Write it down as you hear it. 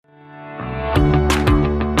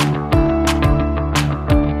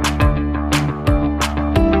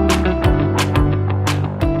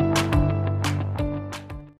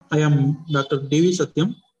am Dr. D.V.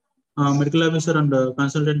 Satyam, medical officer and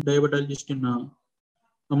consultant diabetologist in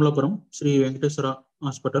Amlapuram, Sri Venkateswara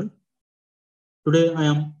Hospital. Today I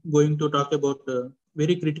am going to talk about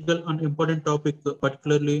very critical and important topic,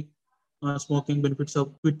 particularly smoking, benefits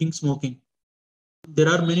of quitting smoking. There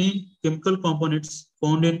are many chemical components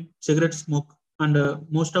found in cigarette smoke, and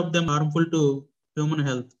most of them harmful to human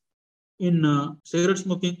health. In cigarette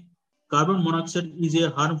smoking, carbon monoxide is a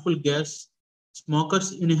harmful gas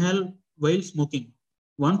smokers inhale while smoking.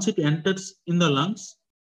 Once it enters in the lungs,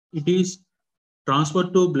 it is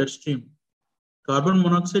transferred to bloodstream. Carbon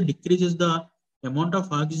monoxide decreases the amount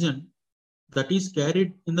of oxygen that is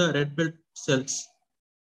carried in the red blood cells.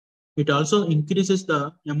 It also increases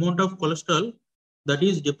the amount of cholesterol that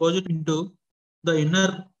is deposited into the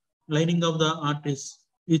inner lining of the arteries,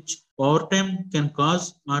 which over time can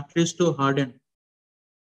cause arteries to harden.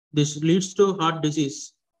 This leads to heart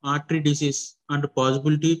disease, artery disease, and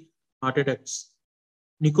possibility heart attacks.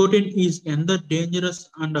 Nicotine is another dangerous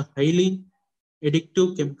and highly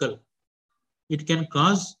addictive chemical. It can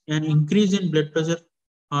cause an increase in blood pressure,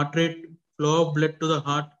 heart rate, flow of blood to the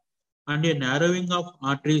heart, and a narrowing of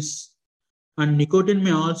arteries. And nicotine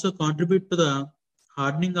may also contribute to the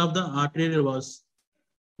hardening of the arterial walls,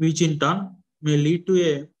 which in turn may lead to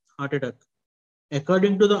a heart attack.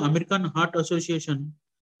 According to the American Heart Association,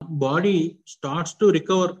 body starts to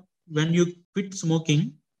recover when you quit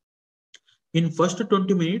smoking. In first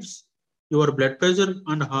 20 minutes, your blood pressure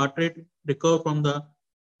and heart rate recover from the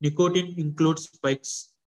nicotine includes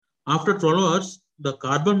spikes. After 12 hours, the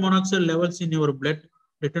carbon monoxide levels in your blood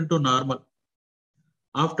return to normal.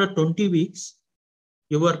 After 20 weeks,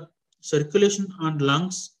 your circulation and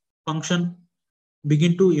lungs function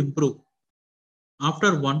begin to improve.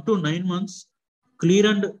 After 1 to 9 months, clear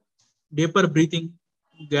and deeper breathing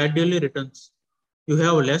gradually returns. You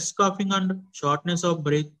have less coughing and shortness of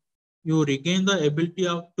breath. You regain the ability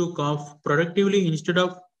to cough productively instead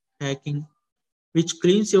of hacking, which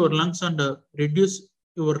cleans your lungs and reduce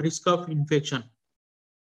your risk of infection.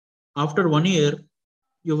 After 1 year,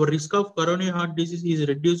 your risk of coronary heart disease is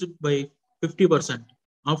reduced by 50%.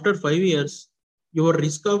 After 5 years, your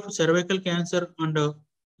risk of cervical cancer and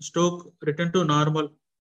stroke return to normal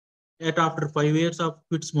after 5 years of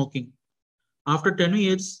quit smoking. After 10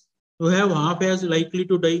 years, you have half as likely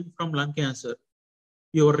to die from lung cancer.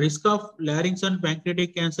 Your risk of larynx and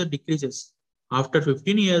pancreatic cancer decreases. After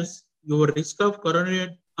 15 years, your risk of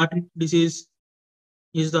coronary artery disease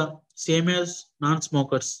is the same as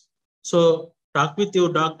non-smokers. So, talk with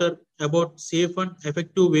your doctor about safe and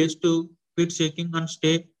effective ways to quit smoking and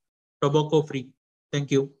stay tobacco free.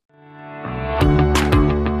 Thank you.